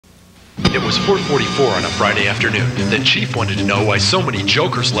It was 4:44 on a Friday afternoon. The chief wanted to know why so many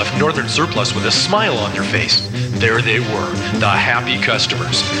jokers left Northern Surplus with a smile on their face. There they were, the happy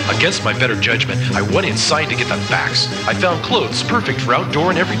customers. Against my better judgment, I went inside to get the facts. I found clothes perfect for outdoor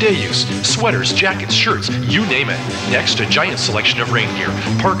and everyday use. Sweaters, jackets, shirts, you name it. Next, a giant selection of rain gear,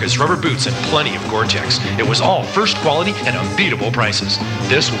 parkas, rubber boots, and plenty of Gore-Tex. It was all first quality and unbeatable prices.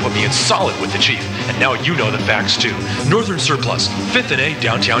 This will put me in solid with the chief. And now you know the facts too. Northern Surplus, 5th and A,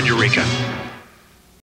 downtown Eureka.